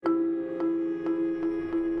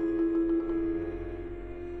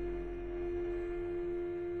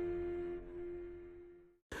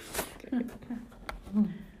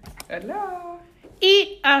Hello.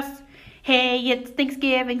 Eat us. Hey, it's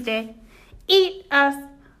Thanksgiving Day. Eat us.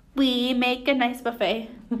 We make a nice buffet.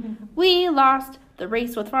 We lost the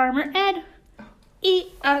race with Farmer Ed. Eat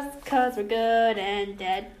us, 'cause we're good and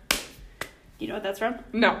dead. Do you know what that's from?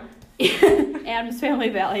 No. Addams Family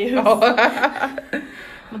Values. Oh. One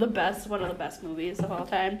of the best movies of all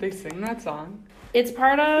time. They sing that song. It's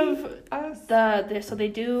part of Us. so they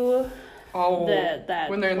do that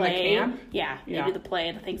when they're play. in the camp? Yeah, they Yeah. do the play,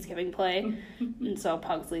 the Thanksgiving play. And so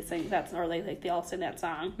Pugsley sings that, or they all sing that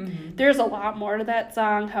song. Mm-hmm. There's a lot more to that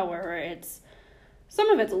song, however, some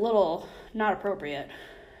of it's a little not appropriate.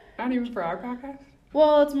 Not even for our podcast?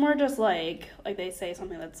 Well, it's more just like they say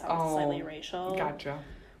something that sounds slightly racial. Gotcha.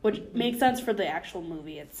 Which makes sense for the actual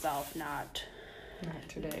movie itself, not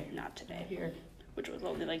today. Not today. Here. Which was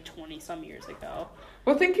only 20 some years ago.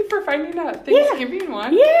 Well, thank you for finding a Thanksgiving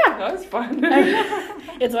one. Yeah. That was fun.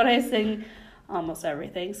 It's what I sing almost every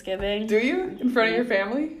Thanksgiving. Do you? In front of your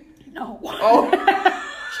family? No. Oh.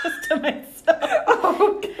 Just to myself.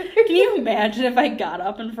 Oh, okay. Can you imagine if I got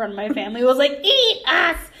up in front of my family and was like, eat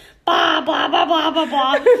us! Blah, blah, blah, blah, blah,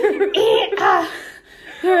 blah. Eat us!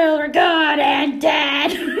 We're good and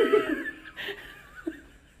dead.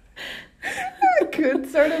 I could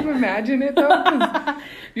sort of imagine it, though, 'cause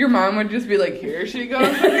your mom would just be like, here she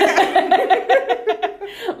goes.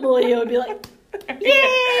 Malia would be like,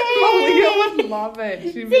 yay! Malia would love it.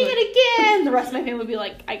 She'd Sing be like, it again! The rest of my family would be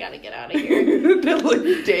like, I gotta get out of here. they're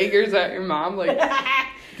like daggers at your mom, like,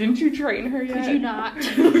 didn't you train her yet? Could you not?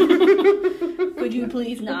 Could you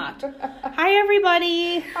please not? Hi,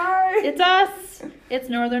 everybody. Hi. It's us. It's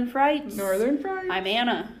Northern Frights. Northern Frights. I'm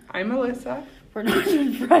Anna. I'm Melissa. For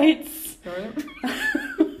Northern Frights. Northern.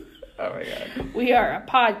 Oh my god. We are a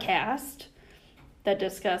podcast that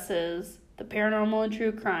discusses the paranormal and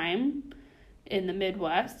true crime in the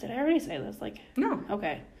Midwest. Did I already say this? No.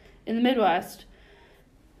 Okay. In the Midwest,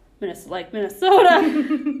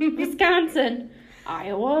 Minnesota, Wisconsin,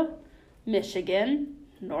 Iowa, Michigan,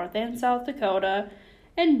 North and South Dakota,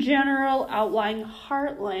 and general outlying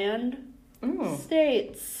heartland Ooh.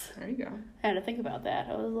 states. There you go. I had to think about that.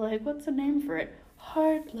 I was like, what's the name for it?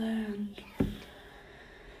 Heartland.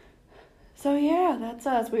 So yeah, that's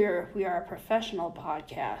us. We are a professional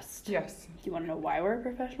podcast. Yes. Do you want to know why we're a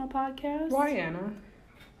professional podcast? Why, Anna?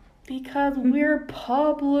 Because we're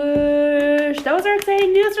published. That was our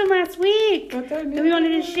exciting news from last week What's our that we wanted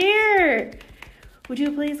to share. Would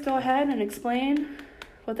you please go ahead and explain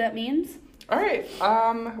what that means? All right.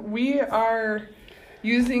 We are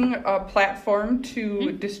using a platform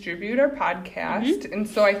to distribute our podcast, and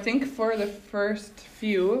so I think for the first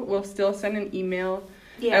few, we'll still send an email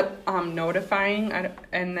notifying,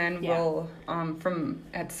 and then we'll from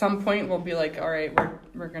at some point we'll be like, all right,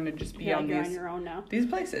 we're gonna just be on you're on your own now. these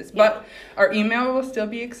places, but our email will still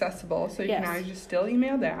be accessible, so you can always just still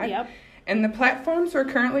email that. Yep. And the platforms we're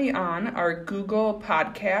currently on are Google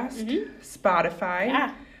Podcast,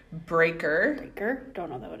 Spotify, Breaker, Don't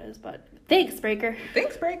know what it is, but thanks, Breaker.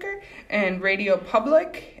 Thanks, Breaker, and Radio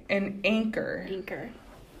Public, and Anchor.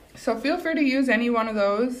 So feel free to use any one of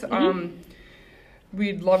those.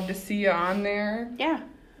 We'd love to see you on there. Yeah.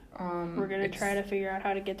 We're going to try to figure out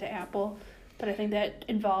how to get to Apple, but I think that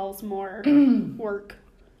involves more work.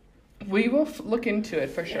 We will look into it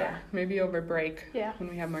for sure. Yeah. Maybe over break when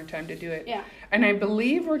we have more time to do it. Yeah. And I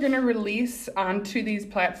believe we're going to release onto these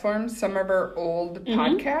platforms some of our old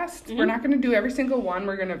podcasts. We're not going to do every single one.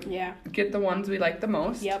 We're going to get the ones we like the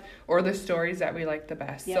most or the stories that we like the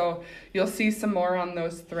best. So you'll see some more on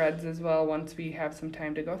those threads as well once we have some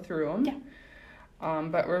time to go through them. Yeah.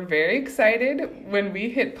 But we're very excited. When we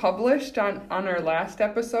hit published on our last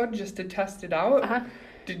episode just to test it out,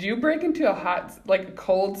 did you break into a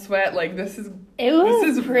cold sweat? This is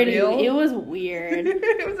pretty real? It was weird.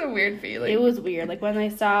 It was a weird feeling. It was weird. When I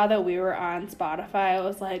saw that we were on Spotify, I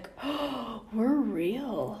was like, oh, we're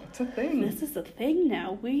real. It's a thing. This is a thing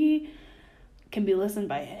now. We can be listened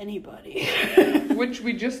by anybody. Which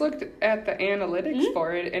we just looked at the analytics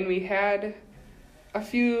for it, and we had a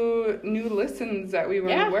few new listens that we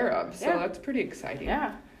weren't aware of. So that's pretty exciting.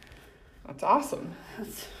 Yeah. That's awesome.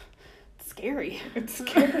 It's scary. It's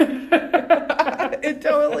scary. It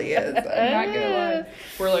totally is. I'm not gonna lie.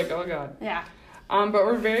 We're like, oh god. Yeah. But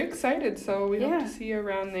we're very excited, so we hope to see you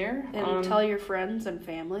around there. And tell your friends and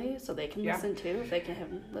family so they can listen too, if they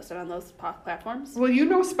can listen on those platforms. Well, you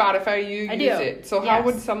know Spotify, you use it. So how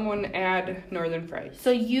would someone add Northern Frights?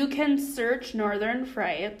 So you can search Northern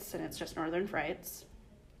Frights, and it's just Northern Frights.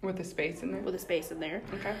 With a space in there? With a space in there.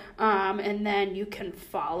 Okay. And then you can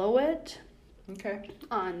follow it. Okay.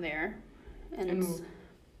 On there. And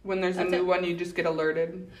When there's a new one, you just get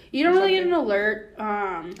alerted? You don't really get an alert.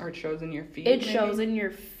 Or it shows in your feed, It shows in your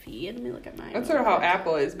feed. Let me look at mine. That's sort of how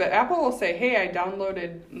Apple is. But Apple will say, hey, I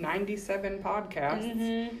downloaded 97 podcasts.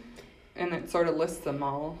 Mm-hmm. And it sort of lists them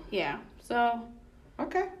all. Yeah. So.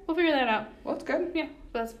 Okay. We'll figure that out. Well, that's good. Yeah.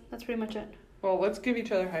 That's pretty much it. Well, let's give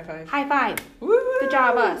each other high five. High five. Woo! Good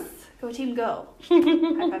job, us. Go team, go.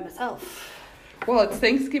 High five myself. Well, it's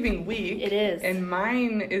Thanksgiving week. It is. And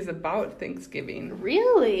mine is about Thanksgiving.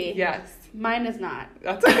 Really? Yes. Mine is not.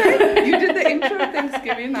 That's okay. You did the intro of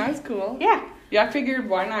Thanksgiving. That was cool. Yeah. Yeah, I figured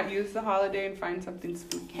why not use the holiday and find something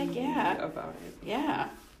spooky Heck yeah. about it. Yeah.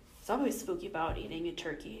 It's always spooky about eating a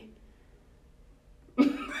turkey.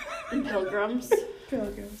 And pilgrims.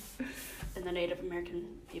 Pilgrims. And the Native American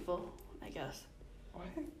people, I guess.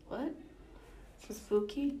 What? It's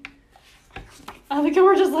spooky? I think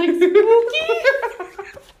we're just like, spooky?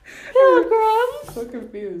 Pilgrims? So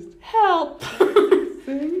confused. Help.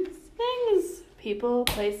 Things? Things. People,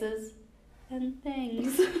 places, and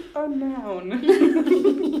things. A noun.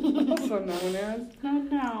 Also known as? No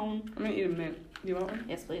noun. I'm going to eat a mint. You want one?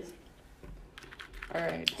 Yes, please. All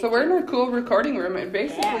right. So we're in a cool recording room. It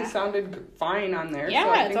basically sounded fine on there. Yeah,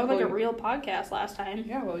 so it sounded like a real podcast last time.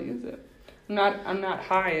 Yeah, we'll use it. I'm not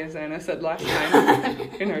high, as Anna said last time,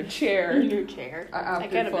 in our chair. In your chair. I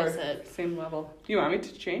kind of miss it. Same level. You want me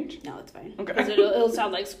to change? No, it's fine. Okay. Because it'll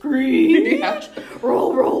sound like scream. Yeah.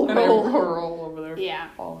 Roll. And roll over there. Yeah.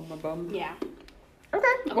 Fall on my bum. Yeah.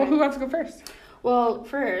 Okay. Well, who wants to go first? Well,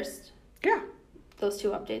 first. Yeah. Those 2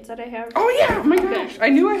 updates that I have. Oh, yeah. Oh, my gosh. I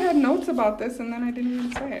knew I had notes about this, and then I didn't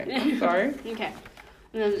even say it. I'm sorry. Okay.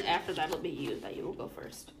 And then after that, it'll be you will go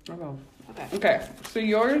first. Oh. Okay. Okay. So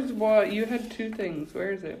yours, you had 2 things.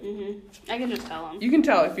 Where is it? I can just tell them. You can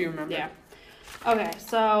tell if you remember. Yeah. Okay,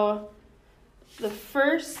 so the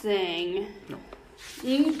first thing... No.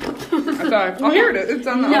 I thought, here it is. It's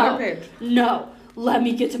on the other page. No. Let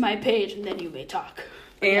me get to my page, and then you may talk.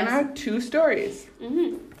 Anna, yes. 2 stories.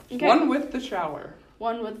 Okay. One with the shower.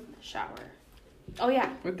 One with the shower. Oh,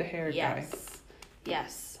 yeah. With the hair guy.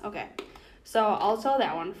 Yes. Okay. So I'll tell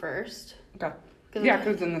that one first. Okay. Yeah,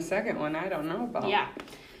 because in the second one, I don't know about. Yeah.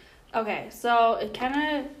 Okay, so it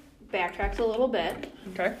kind of backtracks a little bit.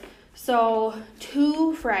 Okay. So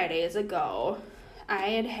 2 Fridays ago,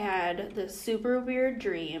 I had this super weird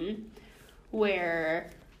dream where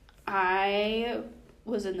I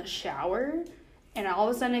was in the shower, and all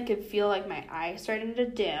of a sudden I could feel like my eyes starting to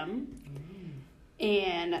dim.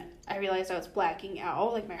 And I realized I was blacking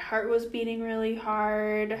out, like my heart was beating really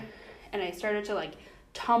hard, and I started to like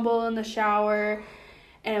tumble in the shower,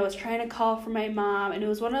 and I was trying to call for my mom, and it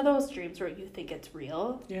was one of those dreams where you think it's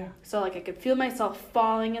real. Yeah. So like I could feel myself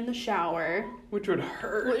falling in the shower. Which would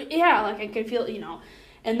hurt. Yeah, like I could feel,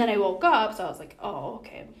 and then I woke up, so I was like, oh,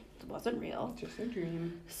 okay, it wasn't real. Just a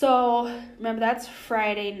dream. So remember, that's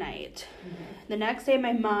Friday night. The next day,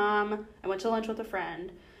 I went to lunch with a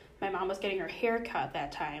friend. My mom was getting her hair cut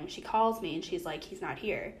that time. She calls me, and she's like, he's not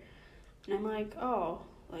here. And I'm like, oh,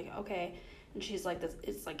 like, okay. And she's like,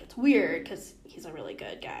 it's weird because he's a really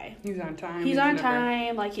good guy. He's on time. He's on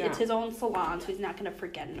time. Like, it's his own salon, so he's not going to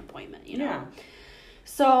forget an appointment, Yeah.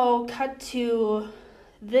 So, cut to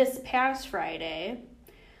this past Friday.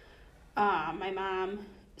 My mom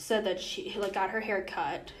said that she, got her hair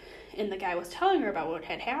cut, and the guy was telling her about what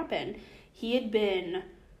had happened. He had been,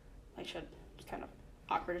 it's kind of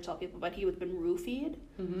awkward to tell people, but he had been roofied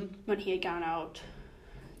when he had gone out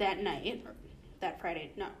that night, or that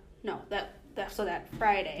Friday. That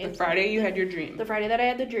Friday. The Friday you had your dream. The Friday that I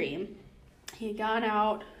had the dream. He had gone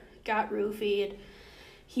out, got roofied.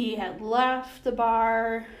 He had left the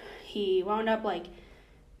bar. He wound up,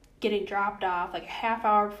 getting dropped off, a half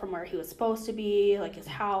hour from where he was supposed to be, his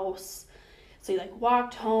house. So he,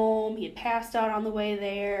 walked home. He had passed out on the way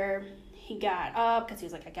there. He got up because he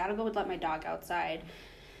was like, I gotta go let my dog outside.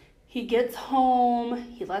 He gets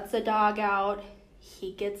home. He lets the dog out.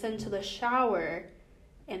 He gets into the shower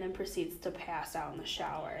and then proceeds to pass out in the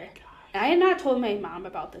shower. And I had not told my mom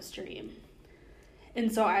about this dream.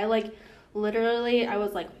 And so I, literally, I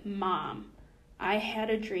was like, Mom, I had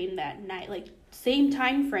a dream that night, same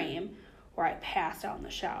time frame where I passed out in the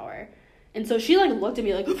shower. And so she, looked at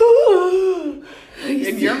me And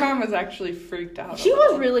your mom was actually freaked out. She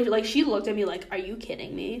was really, she looked at me like, are you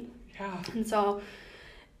kidding me? Yeah. And so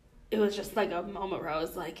it was just, a moment where I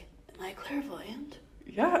was like, am I clairvoyant?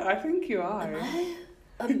 Yeah, I think you are. Am I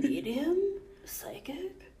a medium?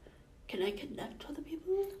 Psychic? Can I connect with other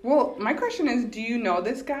people? Well, my question is, do you know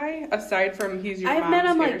this guy, aside from he's your mom's I've met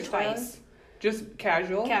him, hairstylist? Twice. Just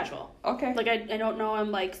casual? Casual. Okay. I don't know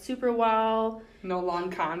him, super well. No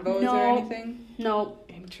long convos or anything? No.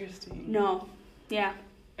 Interesting. No. Yeah.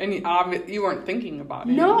 And you weren't thinking about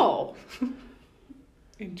it. No.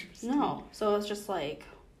 Interesting. No. So it was just like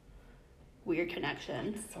weird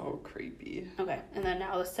connection. So creepy. Okay. And then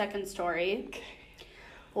now the second story. Okay.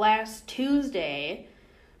 Last Tuesday,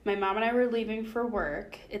 my mom and I were leaving for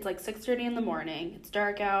work. It's like 6:30 in the morning. It's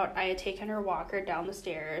dark out. I had taken her walker down the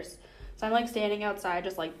stairs. So I'm like standing outside,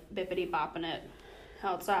 just like bippity bopping it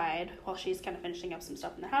outside while she's kind of finishing up some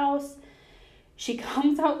stuff in the house. She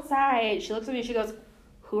comes outside. She looks at me. She goes,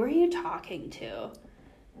 "Who are you talking to?"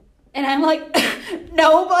 And I'm like,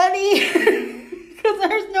 "Nobody." Because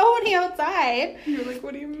there's nobody outside. You're like,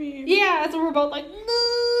 what do you mean? Yeah, so we're both like,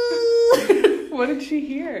 What did she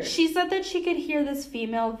hear? She said that she could hear this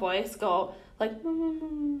female voice go, like,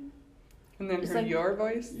 And then It's heard like- your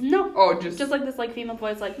voice? no. Oh, just Just like this like female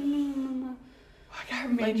voice, like, I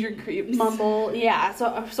got major creeps. mumble. Yeah,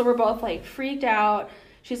 so we're both like freaked out.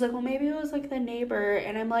 She's like, well, maybe it was like the neighbor.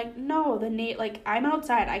 And I'm like, no, like, I'm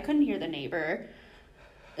outside. I couldn't hear the neighbor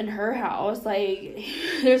in her house. Like,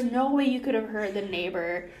 there's no way you could have heard the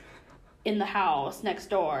neighbor in the house next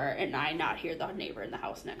door and I not hear the neighbor in the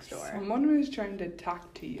house next door. Someone was trying to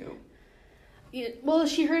talk to you. Well,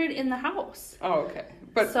 she heard it in the house. Oh, okay.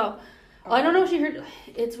 But So, well, I don't know if she heard.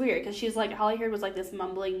 It's weird because she's like, all I heard was like this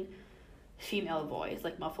mumbling female voice,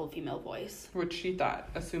 like muffled female voice. which she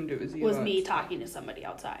assumed it was you. Was me outside. talking to somebody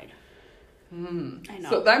outside. I know.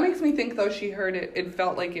 So that makes me think, though, she heard it. It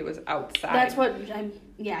felt like it was outside. That's what I'm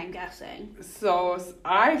guessing. So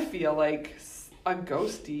I feel like a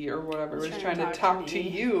ghosty or whatever was trying to talk to me.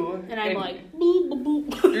 you. And I'm like, boop, boop,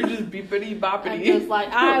 boop. You're just beepity boppity. I'm just like,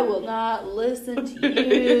 I will not listen to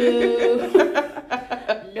you.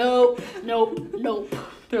 Nope.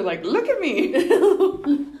 They're like, look at me.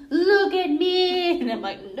 Look at me. And I'm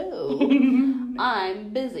like, no, I'm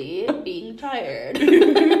busy being tired.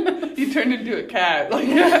 You turned into a cat. Like,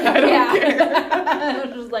 I don't care. I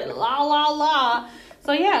was just like, la, la, la.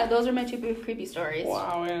 So, yeah, those are my two creepy stories.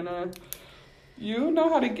 Wow, Anna. You know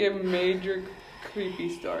how to give major creepy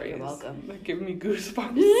stories. You're welcome. Like, give me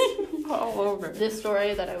goosebumps all over. This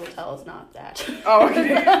story that I will tell is not that. Oh,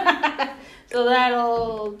 okay. So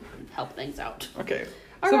that'll help things out. Okay.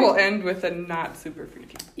 All So right. we'll end with a not super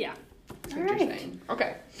freaky. Yeah. All Interesting.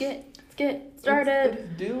 Okay. Let's get started.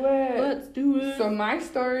 Let's do it. Let's do it. So my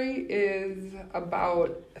story is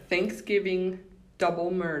about Thanksgiving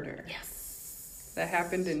double murder. Yes. That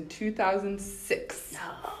happened in 2006.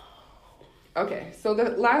 No. Okay, so the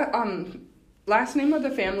last name of the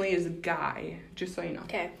family is Guy, just so you know.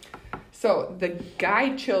 Okay. So the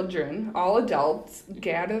Guy children, all adults,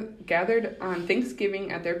 gathered on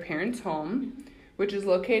Thanksgiving at their parents' home, which is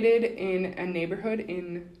located in a neighborhood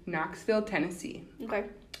in Knoxville, Tennessee. Okay.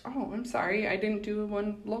 Oh, I'm sorry, I didn't do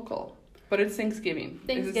one local, but it's Thanksgiving.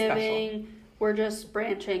 This is special. Thanksgiving. We're just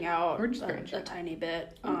branching out We're just branching. a tiny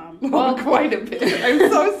bit. Well, quite a bit. I'm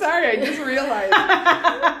so sorry. I just realized.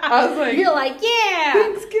 I was like, you're like, yeah,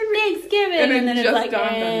 Thanksgiving. and, And it then it's just like, dawned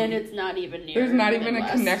on and me. it's not even near. There's not even a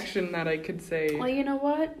Midwest. connection that I could say. Well, you know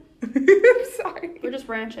what? I'm sorry. We're just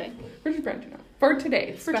branching We're just branching out. For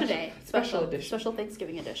today. Special edition. Special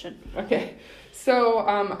Thanksgiving edition. Okay. So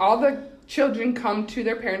all the children come to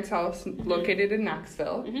their parents' house located in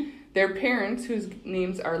Knoxville. Mm-hmm. Their parents, whose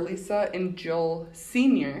names are Lisa and Joel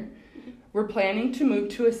Sr., were planning to move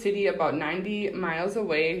to a city about 90 miles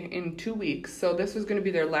away in 2 weeks. So this was going to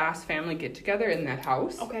be their last family get-together in that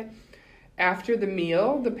house. Okay. After the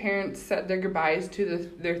meal, the parents said their goodbyes to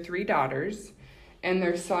their 3 daughters, and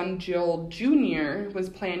their son, Joel Jr., was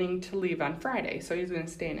planning to leave on Friday, so he's going to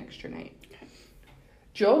stay an extra night. Okay.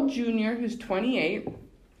 Joel Jr., who's 28,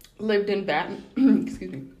 lived in Baton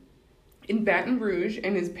Rouge,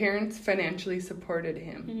 and his parents financially supported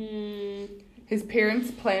him. His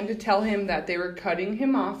parents planned to tell him that they were cutting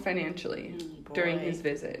him off financially during his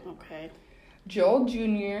visit. Okay. Joel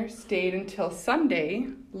Jr. stayed until Sunday,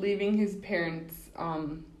 leaving his parents'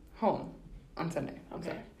 home on Sunday.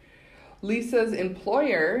 Okay. Lisa's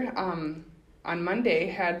employer on Monday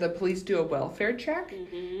had the police do a welfare check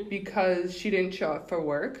because she didn't show up for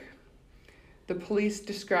work. The police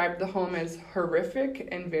described the home as horrific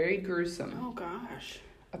and very gruesome. Oh gosh.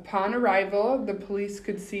 Upon arrival, the police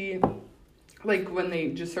could see, like when they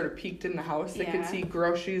just sort of peeked in the house, they could see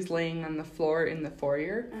groceries laying on the floor in the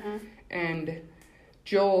foyer. And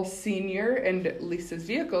Joel Sr. and Lisa's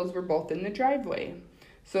vehicles were both in the driveway.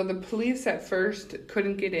 So the police at first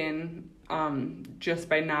couldn't get in just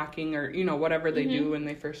by knocking or, whatever they do when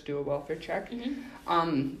they first do a welfare check.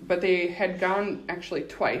 But they had gone actually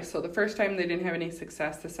twice. So the first time they didn't have any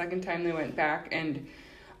success. The second time they went back and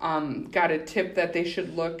got a tip that they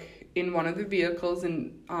should look in one of the vehicles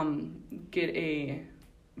and get a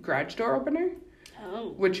garage door opener.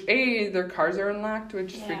 Oh. Which, their cars are unlocked,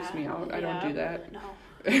 which freaks me out. I don't do that. No.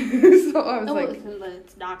 So I was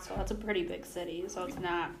it's Knoxville. That's a pretty big city, so it's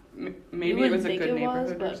not. Maybe it was a good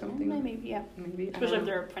neighborhood or something. Maybe, yeah. Maybe. Especially if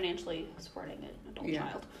they're financially supporting an adult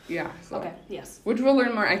child. Yeah. So. Okay, yes. Which we'll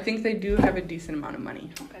learn more. I think they do have a decent amount of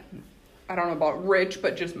money. Okay. I don't know about rich,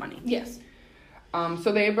 but just money. Yes.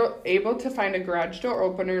 So they were able to find a garage door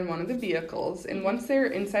opener in one of the vehicles, and once they were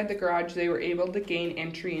inside the garage, they were able to gain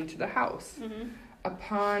entry into the house. Mm-hmm.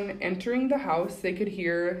 Upon entering the house, they could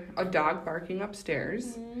hear a dog barking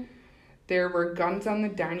upstairs. Mm-hmm. There were guns on the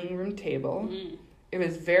dining room table. Mm. It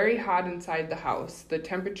was very hot inside the house. The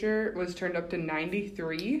temperature was turned up to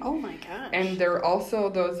 93. Oh my gosh. And there were also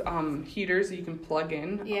those heaters that you can plug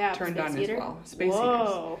in turned on heater? as well. Space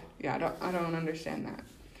Whoa. heaters. Yeah, I don't understand that.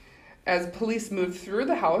 As police moved through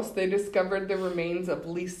the house, they discovered the remains of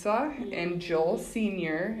Lisa and Joel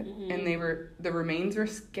Sr., and the remains were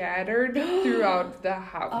scattered throughout the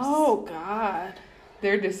house. Oh God.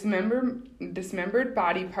 Their dismembered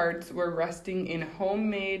body parts were resting in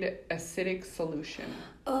homemade acidic solution.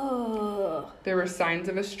 Ugh. There were signs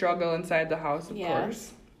of a struggle inside the house, of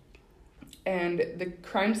course. And the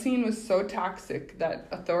crime scene was so toxic that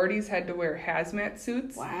authorities had to wear hazmat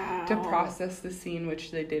suits to process the scene, which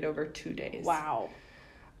they did over 2 days. Wow.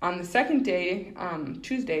 On the second day,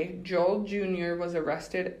 Tuesday, Joel Jr. was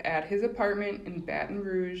arrested at his apartment in Baton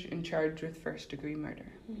Rouge and charged with first-degree murder.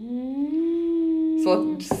 So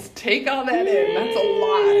let's just take all that in. That's a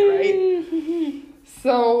lot, right?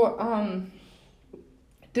 So,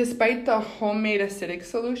 despite the homemade acidic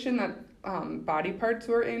solution that body parts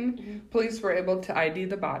were in, police were able to ID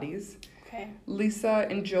the bodies. Okay. Lisa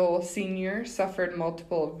and Joel Sr. suffered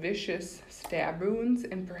multiple vicious stab wounds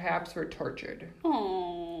and perhaps were tortured. Oh.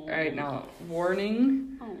 All right, now,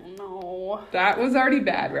 warning. Oh, no. That was already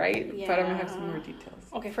bad, right? Yeah. But I'm going to have some more details.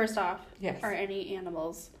 Okay, first off, Yes. are any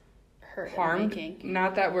animals hurt? Harmed?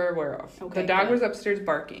 Not that we're aware of. Okay, the dog good. was upstairs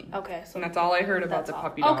barking. Okay, so And that's all I heard about the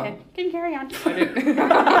puppy dog. Okay, can carry on. I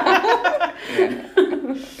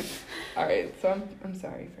didn't. All right, so I'm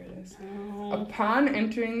sorry for this. No. Upon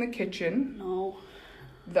entering the kitchen, No.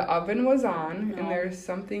 the oven was on, No. and there's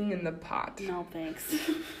something in the pot. No, thanks.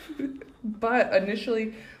 But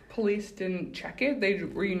initially, police didn't check it. They,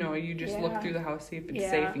 you just look Yeah. through the house, see if it's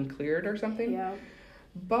Yeah. safe and cleared or something. Yeah.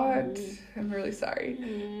 But I'm really sorry.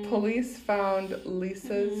 Police found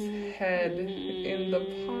Lisa's head in the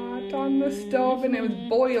pot on the stove, and it was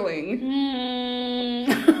boiling.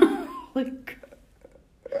 Like,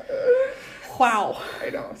 wow. I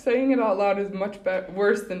know. Saying it out loud is much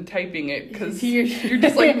worse than typing it, because You're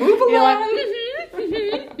just like, move along.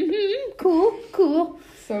 You're like, cool.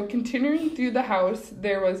 So continuing through the house,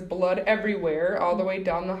 there was blood everywhere, all the way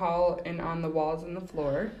down the hall and on the walls and the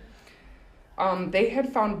floor. They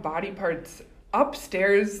had found body parts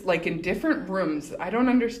upstairs, like in different rooms. I don't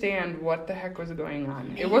understand what the heck was going on.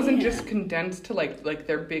 Man. It wasn't just condensed to like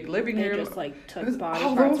their big living room. They just like took body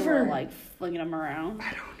all parts over. and were like flinging them around.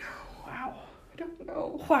 I don't know. Wow. I don't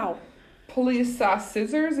know. Wow. Police saw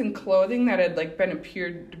scissors and clothing that had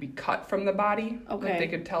appeared to be cut from the body. Okay. Like they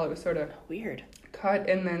could tell it was sort of weird. Cut,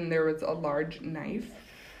 and then there was a large knife.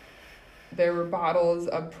 There were bottles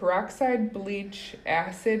of peroxide, bleach,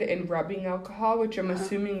 acid, and rubbing alcohol, which I'm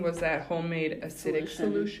assuming was that homemade acidic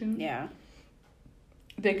solution. Yeah.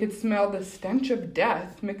 They could smell the stench of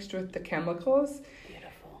death mixed with the chemicals.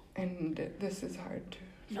 Beautiful. And this is hard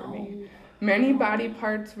for No. me. Many body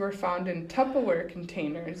parts were found in Tupperware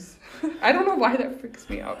containers. I don't know why that freaks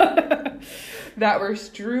me out. That were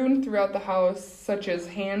strewn throughout the house, such as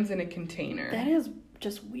hands in a container. That is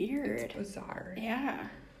just weird. It's bizarre. Yeah.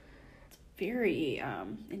 It's very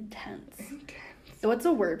intense. So what's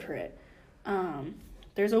a word for it?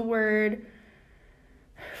 There's a word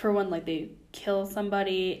for when they kill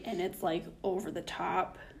somebody and it's over the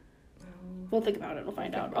top. We'll think about it. We'll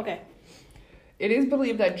find out. Okay. It is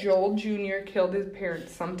believed that Joel Jr. killed his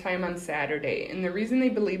parents sometime on Saturday. And the reason they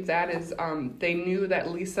believe that is they knew that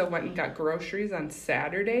Lisa went and got groceries on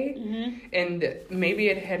Saturday. Mm-hmm. And maybe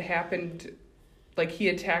it had happened,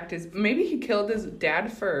 maybe he killed his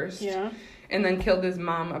dad first. Yeah. And then killed his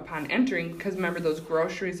mom upon entering, because remember, those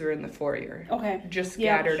groceries are in the foyer. Okay. Just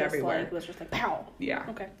scattered everywhere. It was just pow. Yeah.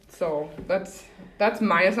 Okay. So that's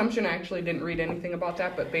my assumption. I actually didn't read anything about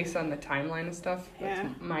that, but based on the timeline and stuff, that's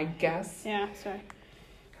my guess. Yeah, sorry.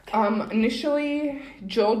 Okay. Initially,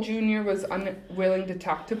 Joel Jr. was unwilling to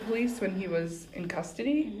talk to police when he was in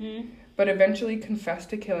custody, but eventually confessed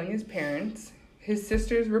to killing his parents. His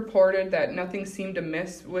sisters reported that nothing seemed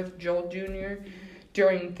amiss with Joel Jr.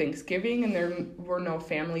 during Thanksgiving, and there were no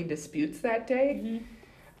family disputes that day,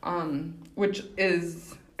 which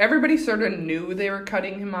is everybody sort of knew they were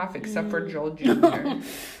cutting him off except for Joel Jr.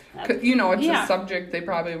 You know, it's a subject they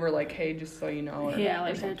probably were like, hey, just so you know. Or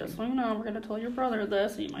just so you know, we're going to tell your brother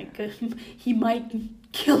this. He might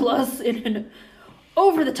kill us in an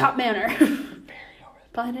over-the-top manner. Very over-the-top.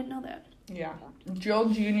 But I didn't know that. Yeah. Joel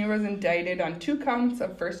Jr. was indicted on 2 counts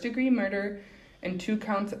of first-degree murder and 2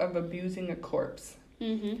 counts of abusing a corpse.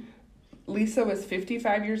 Mm-hmm. Lisa was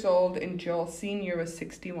 55 years old and Joel Sr. was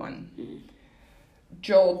 61. Mm.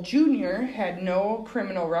 Joel Jr. had no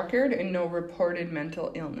criminal record and no reported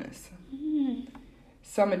mental illness. Mm.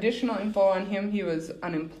 Some additional info on him: he was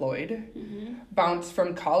unemployed, bounced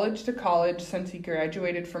from college to college since he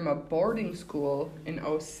graduated from a boarding school in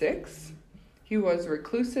 2006. He was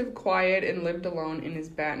reclusive, quiet, and lived alone in his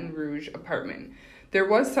Baton Rouge apartment. There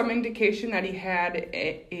was some indication that he had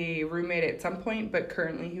a roommate at some point, but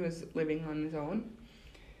currently he was living on his own.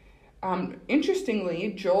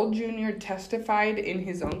 Interestingly, Joel Jr. testified in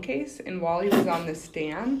his own case, and while he was on the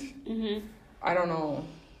stand, I don't know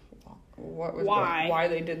why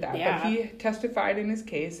they did that, but he testified in his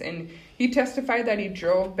case, and he testified that he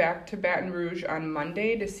drove back to Baton Rouge on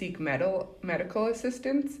Monday to seek medical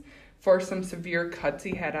assistance for some severe cuts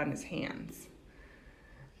he had on his hands.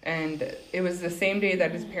 And it was the same day that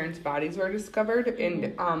his parents' bodies were discovered,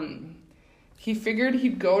 and he figured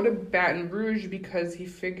he'd go to Baton Rouge because he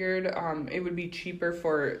figured it would be cheaper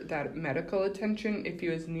for that medical attention if he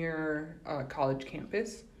was near a college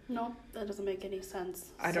campus. No, that doesn't make any sense.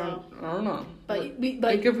 I don't know. But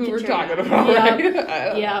think of who we're talking about,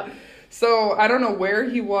 right? Yeah. So I don't know where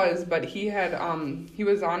he was, but he had he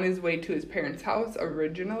was on his way to his parents' house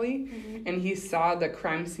originally, and he saw the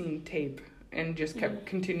crime scene tape and just kept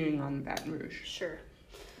continuing on Baton Rouge. Sure.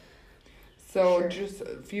 So just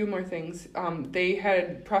a few more things.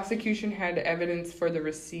 Prosecution had evidence for the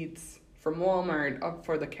receipts from Walmart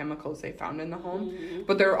for the chemicals they found in the home,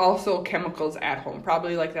 but there were also chemicals at home,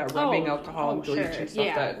 probably like that rubbing alcohol, bleach, and stuff.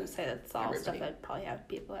 Yeah, I would say that's all stuff that probably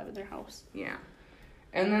people have in their house. Yeah.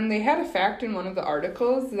 And then they had a fact in one of the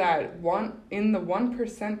articles that in the 1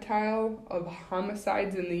 percentile of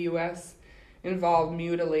homicides in the U.S. involve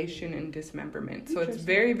mutilation and dismemberment. So it's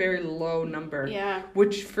very, very low number. Yeah.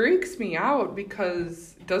 Which freaks me out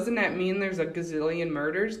because doesn't that mean there's a gazillion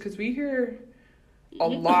murders? Because we hear a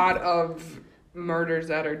lot of murders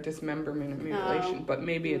that are dismemberment and mutilation, but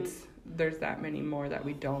maybe there's that many more that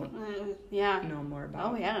we don't know more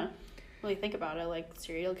about. Oh, yeah. Well, you think about it, like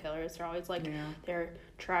serial killers, they're always like, they're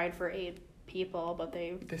tried for 8 people, but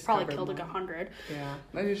they probably killed like 100. Yeah,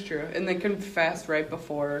 that is true. And they confess right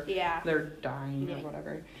before they're dying or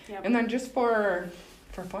whatever. Yep. And then just for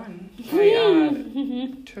fun,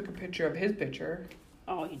 I took a picture of his picture.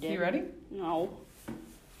 Oh, you did? You ready? No.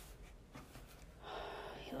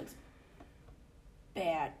 He looks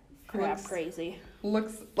bad. Crazy.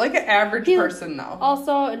 Looks like an average person,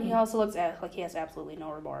 though. And he also looks like he has absolutely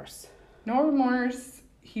no remorse. No remorse.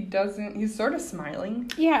 He doesn't. He's sort of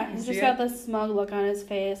smiling. Yeah, he's just got this smug look on his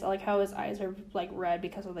face. I like how his eyes are like red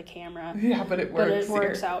because of the camera. Yeah, but it works. But it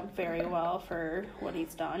works out very well for what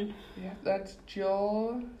he's done. Yeah, that's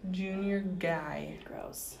Joel Jr. Guy.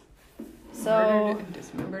 Gross. Murdered and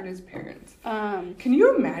dismembered his parents. Can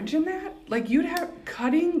you imagine that? Like you'd have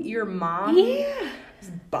cutting your mom's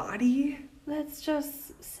body. That's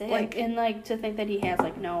just sick. And to think that he has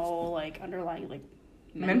no underlying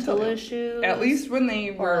mental issues. At least when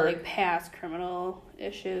they were or past criminal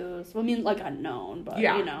issues. Well, I mean unknown, but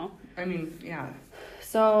I mean, yeah.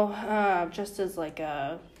 So just as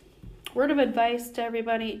a word of advice to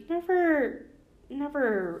everybody, never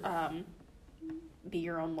be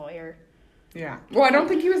your own lawyer. Yeah. Well, I don't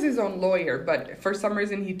think he was his own lawyer, but for some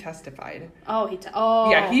reason he testified.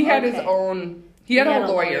 Yeah, he had his own. He had a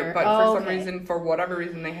lawyer, but for some reason, for whatever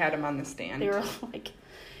reason, they had him on the stand. They were like,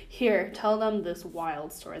 here, tell them this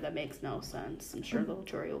wild story that makes no sense. I'm sure the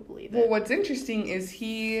jury will believe it. Well, what's interesting is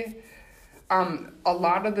a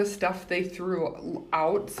lot of the stuff they threw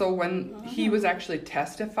out. So when he was actually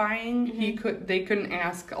testifying, they couldn't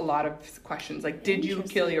ask a lot of questions. Like, did you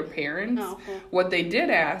kill your parents? Oh, okay. What they did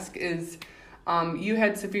ask is, you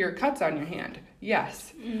had severe cuts on your hand.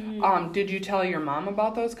 Yes. Did you tell your mom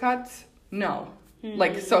about those cuts? No.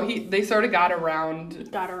 They sort of got around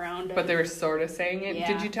it. But they were sort of saying it. Yeah.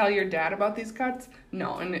 Did you tell your dad about these cuts?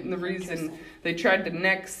 No. And the reason they tried to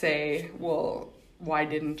next say, well, why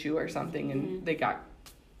didn't you or something, and they got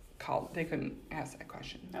called. They couldn't ask that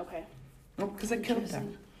question. Okay. Well, because I killed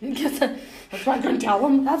them. That's why I couldn't tell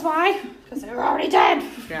them. That's why. Because they were already dead.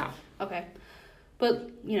 Yeah. Okay.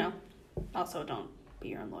 But, also don't be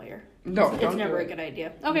your own lawyer. No, it's never a good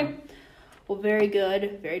idea. Okay. No. Well, very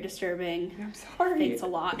good, very disturbing. I'm sorry. Thanks a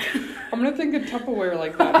lot. I'm gonna think of Tupperware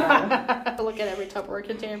like that now. Look at every Tupperware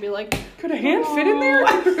container and be like, Could a hand fit in there?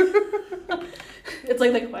 it's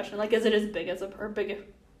like the question, like, is it as big as a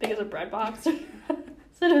bread box? Is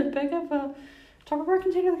it as big of a Tupperware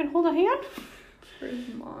container that can hold a hand? Where's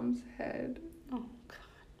Mom's head? Oh,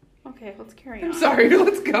 God. Okay, let's carry on. I'm sorry,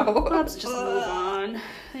 let's go. Let's just move on.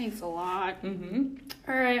 Thanks a lot. Mm-hmm.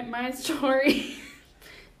 All right, my story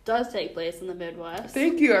does take place in the Midwest.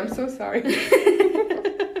 Thank you, I'm so sorry.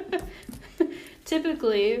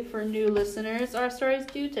 Typically, for new listeners, our stories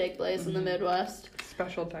do take place in the Midwest.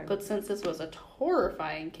 Special time. But since this was a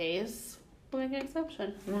horrifying case, we'll make an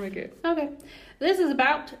exception. We'll make it. Okay. This is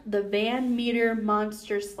about the Van Meter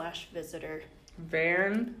monster/visitor.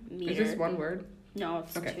 Van. Meter. Is this one word? No,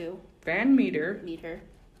 it's Okay. two. Van Meter. Meter.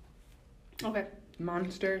 Okay.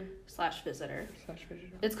 Monster /visitor. /visitor.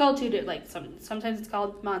 It's called sometimes it's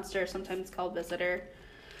called monster, sometimes it's called visitor.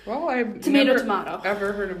 Well, I've Tomato, never tomato.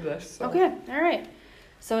 ever heard of this. So. Okay, all right.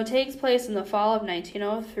 So it takes place in the fall of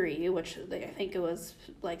 1903, which I think it was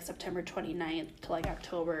like September 29th to like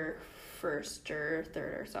October 1st or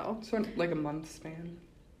 3rd or so. So like a month span.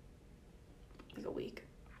 Like a week.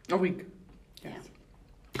 A week. Yes.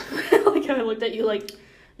 Yeah. Like I looked at you like,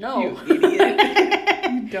 no. You idiot.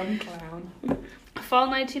 You dumb clown. Fall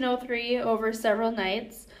 1903, over several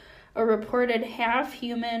nights, a reported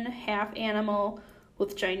half-human, half-animal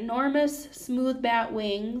with ginormous smooth bat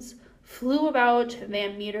wings flew about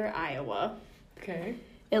Van Meter, Iowa. Okay.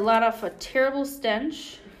 It let off a terrible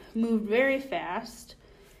stench, moved very fast,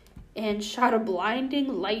 and shot a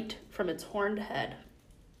blinding light from its horned head.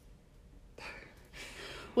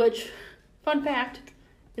 Which, fun fact,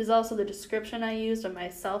 is also the description I used of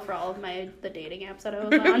myself for all of the dating apps that I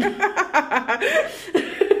was on.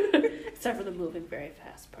 Except for the moving very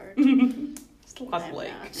fast part.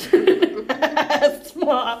 Sloth-like.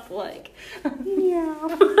 Sloth-like. Yeah.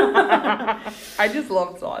 I just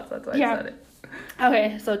love sloths, that's why I said it.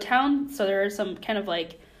 Okay, so there are some kind of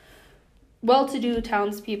like well-to-do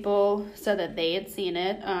townspeople said that they had seen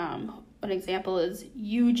it. An example is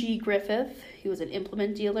U.G. Griffith. He was an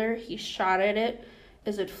implement dealer. He shot at it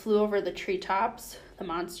as it flew over the treetops. The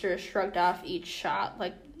monster shrugged off each shot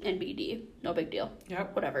like NBD. No big deal.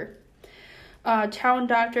 Yep. Whatever. Town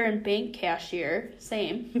doctor and bank cashier,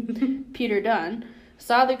 same, Peter Dunn,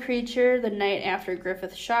 saw the creature the night after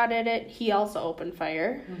Griffith shot at it. He also opened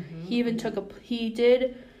fire. Mm-hmm. He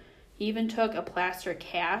even took a plaster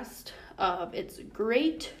cast of its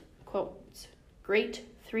great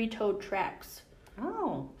three-toed tracks.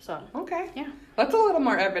 Oh. So, Okay. yeah. That's a little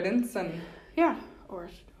more evidence than Yeah. Or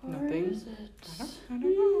nothing. is it? I don't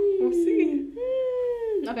know. We'll see.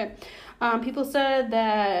 Okay. People said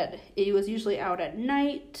that it was usually out at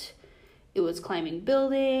night. It was climbing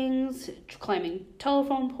buildings, climbing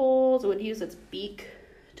telephone poles. It would use its beak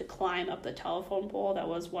to climb up the telephone pole. That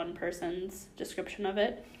was one person's description of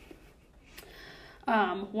it.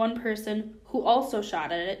 One person who also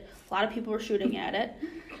shot at it, a lot of people were shooting at it,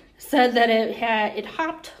 said that it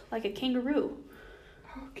hopped like a kangaroo.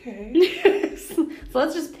 Okay. So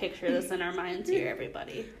let's just picture this in our minds here,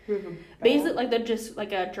 everybody. Basically,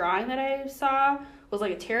 like a drawing that I saw was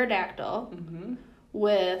like a pterodactyl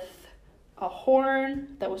with a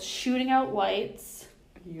horn that was shooting out lights,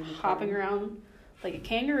 hopping around like a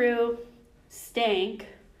kangaroo, stank,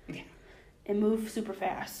 and moved super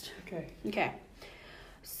fast. Okay.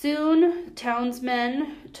 Soon,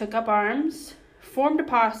 townsmen took up arms, formed a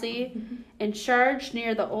posse, and charged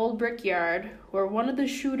near the old brickyard, where one of the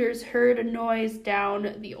shooters heard a noise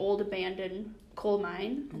down the old abandoned coal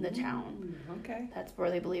mine in the town. Okay. That's where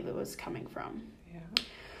they believe it was coming from. Yeah.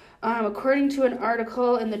 According to an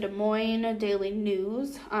article in the Des Moines Daily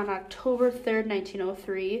News on October 3rd,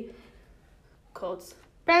 1903, quotes,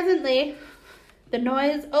 "Presently, the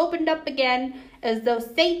noise opened up again as though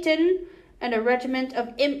Satan and a regiment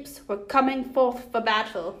of imps were coming forth for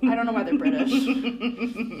battle." I don't know why they're British.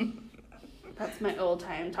 That's my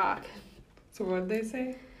old-time talk. So what did they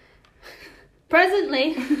say?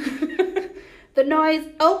 Presently, the noise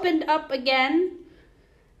opened up again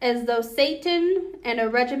as though Satan and a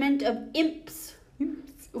regiment of imps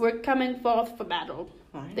were coming forth for battle.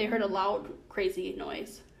 They heard a loud, crazy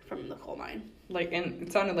noise from the coal mine. And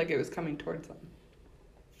it sounded like it was coming towards them.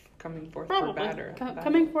 Coming forth Probably. for battle.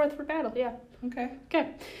 Coming forth for battle, yeah. Okay.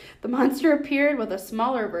 The monster appeared with a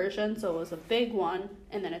smaller version, so it was a big one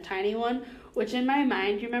and then a tiny one, which in my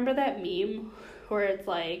mind, you remember that meme where it's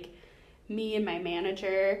like me and my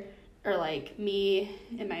manager, or like me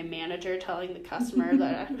and my manager telling the customer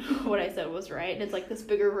that what I said was right, and it's like this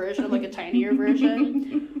bigger version of like a tinier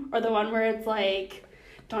version, or the one where it's like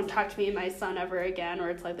Don't Talk to Me and My Son Ever Again, where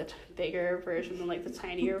it's like the bigger version and like the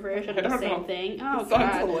tinier version I of the don't same know. thing. Oh, Sounds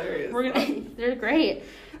God. hilarious. They're great.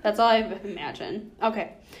 That's all I imagine.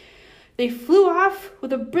 Okay. They flew off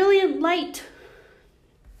with a brilliant light.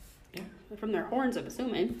 Yeah. From their horns, I'm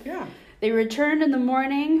assuming. Yeah. They returned in the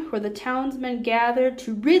morning, where the townsmen gathered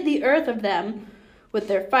to rid the earth of them, with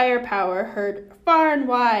their firepower heard far and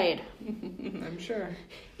wide. I'm sure.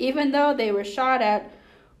 Even though they were shot at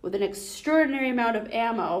with an extraordinary amount of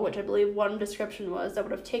ammo, which I believe one description was that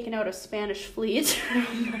would have taken out a Spanish fleet. Oh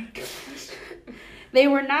my gosh. They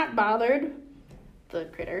were not bothered, the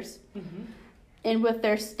critters, and with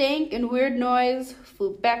their stank and weird noise,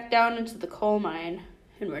 flew back down into the coal mine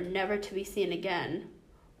and were never to be seen again.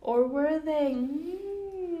 Or were they?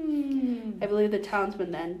 I believe the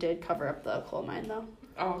townsmen then did cover up the coal mine, though.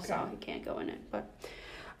 Oh, okay. So you can't go in it. But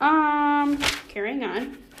carrying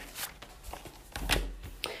on.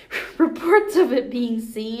 Reports of it being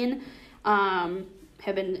seen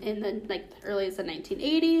have been in the early as the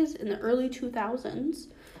 1980s, in the early 2000s.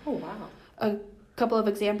 Oh, wow. A couple of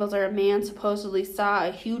examples are a man supposedly saw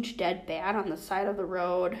a huge dead bat on the side of the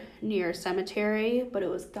road near a cemetery, but it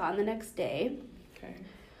was gone the next day. Okay.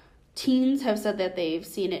 Teens have said that they've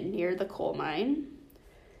seen it near the coal mine.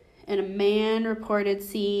 And a man reported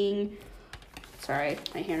seeing, sorry,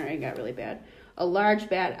 my handwriting got really bad, a large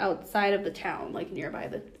bat outside of the town, like nearby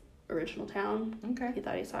the original town. Okay. He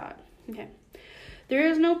thought he saw it. Okay. There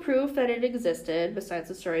is no proof that it existed besides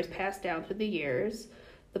the stories passed down through the years.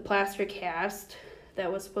 The plaster cast that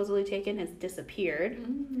was supposedly taken has disappeared.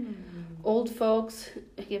 Old folks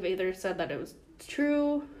have either said that it was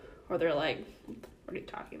true, or they're like, what are you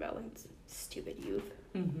talking about? Like, it's stupid youth.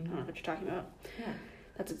 I don't know what you're talking about. Yeah.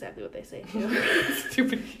 That's exactly what they say, too.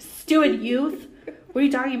 Stupid. Youth? What are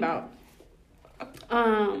you talking about?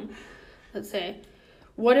 Let's say,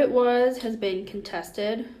 what it was has been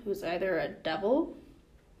contested. It was either a devil,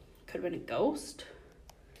 could have been a ghost,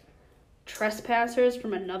 trespassers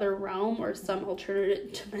from another realm or some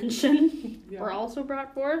alternate dimension were also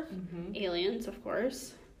brought forth. Aliens, of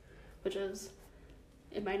course, which is,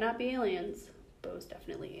 it might not be aliens, but it was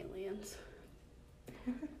definitely aliens.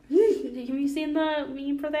 Have you seen the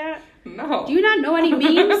meme for that? No. Do you not know any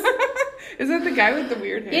memes? Is that the guy with the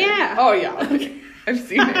weird hair? Yeah. Oh, yeah. Okay. I've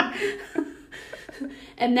seen it.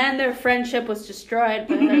 And then their friendship was destroyed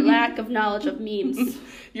by their lack of knowledge of memes.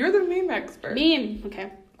 You're the meme expert. Meme.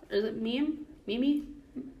 Okay. Is it meme? Meme?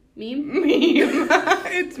 Meme? Meme.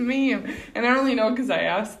 It's meme. And I only know because I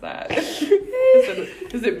asked that. Is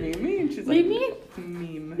it meme? And she's like, Meme?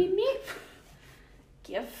 meme. Meme?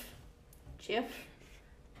 GIF? GIF?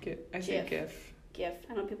 I say GIF. GIF.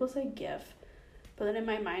 I know people say GIF. But then in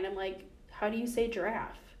my mind, I'm like, how do you say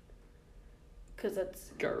giraffe? Because it's...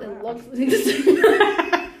 Giraffe. It looks...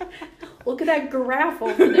 Look at that giraffe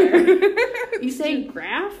over there. You say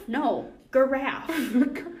graph? No. Giraffe.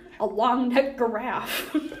 A long-necked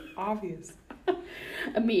giraffe. Obvious.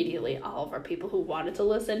 Immediately, all of our people who wanted to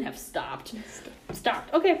listen have stopped.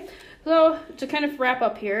 Okay, so to kind of wrap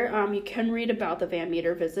up here, you can read about the Van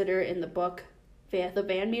Meter visitor in the book The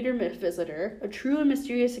Van Meter Visitor, A True and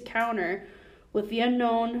Mysterious Encounter with the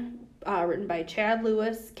Unknown, written by Chad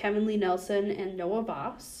Lewis, Kevin Lee Nelson, and Noah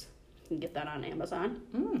Voss. You can get that on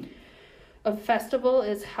Amazon. A festival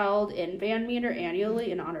is held in Van Meter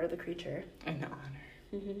annually in honor of the creature. In honor.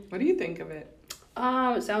 What do you think of it?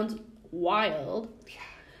 It sounds wild. Yeah.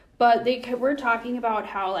 But they were talking about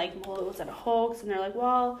how, like, well, it was a hoax, and they're like,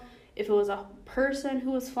 well, if it was a person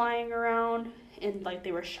who was flying around and, like,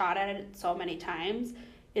 they were shot at it so many times,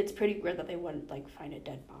 it's pretty weird that they wouldn't, like, find a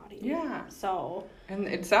dead body. Yeah. So. And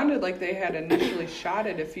it sounded like they had initially shot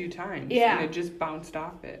it a few times. Yeah. And it just bounced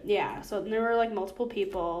off it. Yeah. So there were, like, multiple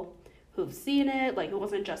people who've seen it. Like, it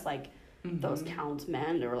wasn't just, like, those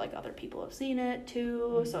townsmen. There were, like, other people have seen it,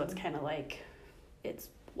 too. So it's kind of like, it's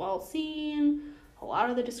well seen. A lot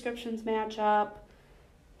of the descriptions match up.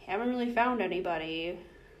 Haven't really found anybody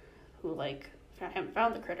who, like, haven't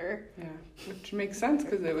found the critter. Yeah, which makes sense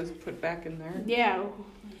because it was put back in there. Yeah,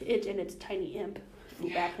 it and its tiny imp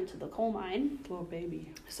flew back into the coal mine. Little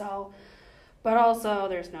baby. So, but also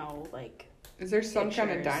there's no, like, is there some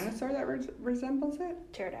kind of pictures. dinosaur that resembles it?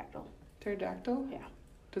 Pterodactyl. Pterodactyl? Yeah.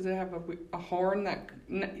 Does it have a horn that,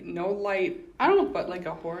 no light? I don't know. But like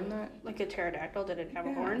a horn that? Like a pterodactyl, did it have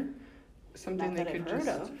a horn? Something they could I've heard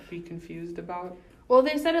just of. be confused about? Well,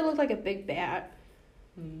 they said it looked like a big bat.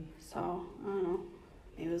 So, I don't know.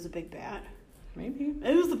 Maybe it was a big bat. Maybe.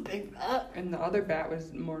 It was a big bat. And the other bat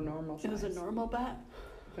was more normal size. It was a normal bat.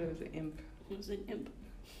 But it was an imp. It was an imp.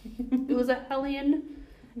 It was a hellion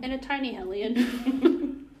and a tiny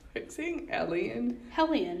hellion. Like saying alien.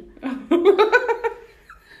 Hellion.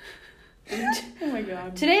 Oh my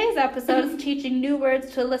god. Today's episode is teaching new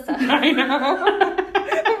words to Alyssa. I know.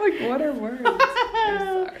 I'm like, what are words?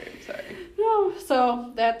 I'm sorry. No,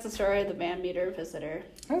 so that's the story of the man meter visitor.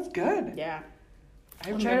 That's good. Yeah.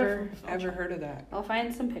 I've never ever heard of that. I'll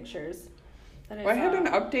find some pictures that I Well, I saw. had an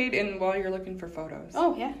update in while you're looking for photos.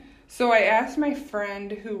 Oh, yeah. So I asked my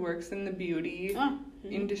friend who works in the beauty Oh.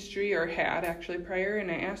 industry, or had actually prior, and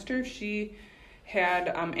I asked her if she had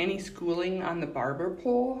any schooling on the barber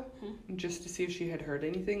pole, just to see if she had heard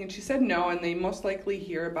anything, and she said no, and they most likely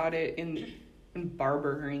hear about it in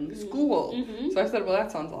barbering school. So I said, well,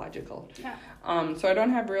 that sounds logical. Yeah. So I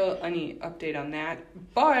don't have any update on that,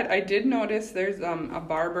 but I did notice there's a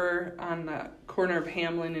barber on the corner of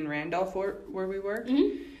Hamlin and Randolph where we work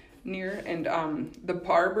near, and the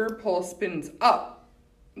barber pole spins up,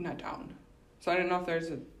 not down. So I don't know if there's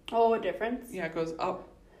a difference? it goes up.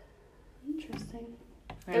 Interesting.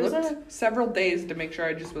 I looked several days to make sure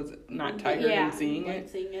I just was not tired and seeing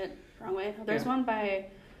it. seeing it wrong way. There's one by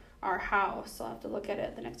our house. I'll have to look at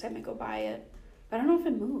it the next time I go by it. But I don't know if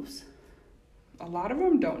it moves. A lot of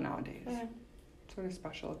them don't nowadays. Yeah. Sort of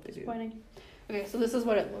special if they do. Disappointing. Okay, so this is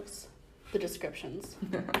what it looks. The descriptions.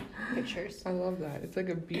 Pictures. I love that. It's like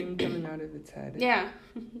a beam coming out of its head. Yeah.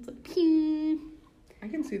 It's like ping. I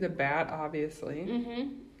can see the bat, obviously. Mm-hmm.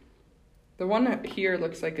 The one here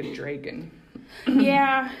looks like a dragon.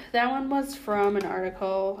 Yeah, that one was from an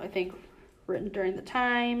article, I think, written during the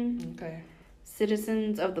time. Okay.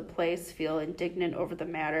 Citizens of the place feel indignant over the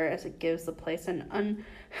matter as it gives the place an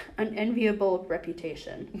unenviable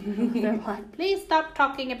reputation. They're like, please stop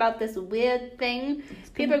talking about this weird thing.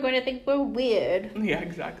 People are going to think we're weird. Yeah,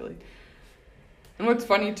 exactly. And what's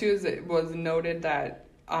funny, too, is it was noted that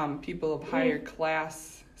people of higher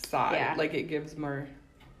class saw it. Like, it gives more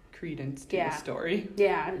credence to the story.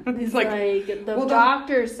 Yeah. It's like the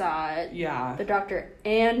doctor saw it. Yeah. The doctor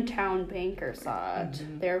and town banker saw it.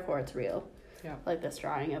 Mm-hmm. Therefore, it's real. Yeah. Like this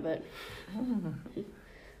drawing of it. A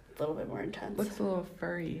little bit more intense. Looks a little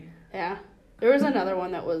furry. Yeah. There was another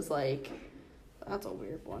one that was like, that's a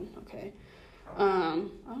weird one. Okay.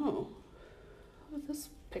 What is this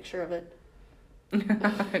picture of it?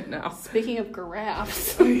 No. Speaking of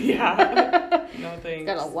giraffes. Yeah. No thanks. It's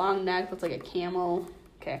got a long neck. Looks like a camel.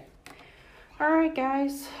 Okay. All right,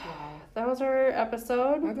 guys. That was our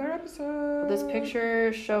episode. That's our episode. This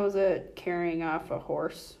picture shows it carrying off a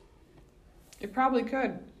horse. It probably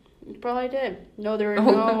could. It probably did. No, there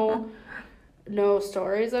were no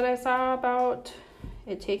stories that I saw about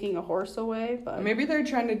it taking a horse away. But maybe they're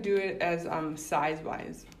trying to do it as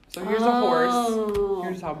size-wise. So here's a horse.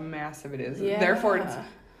 Here's how massive it is. Yeah. Therefore, it's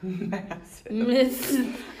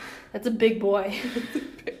massive. That's a big boy.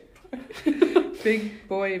 Big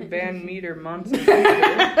boy Van Meter monster.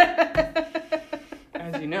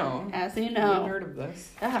 As you know. As you I've know. heard of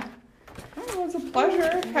this. Yeah. Oh, it was a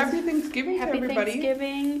pleasure. Happy Thanksgiving to everybody. Happy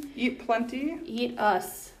Thanksgiving. Eat plenty. Eat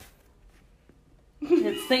us.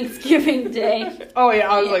 It's Thanksgiving Day. Oh, yeah.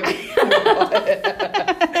 I was like, what?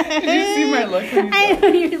 Did you see my look? I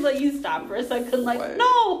know you stopped for a second like, What?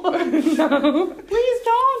 no. No. Please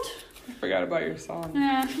don't. I forgot about your song.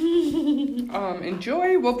 Yeah.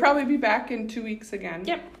 Enjoy. We'll probably be back in 2 weeks again.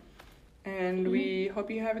 Yep. And we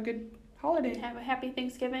hope you have a good holiday. Have a happy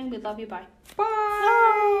Thanksgiving. We love you. Bye.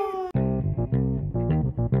 Bye.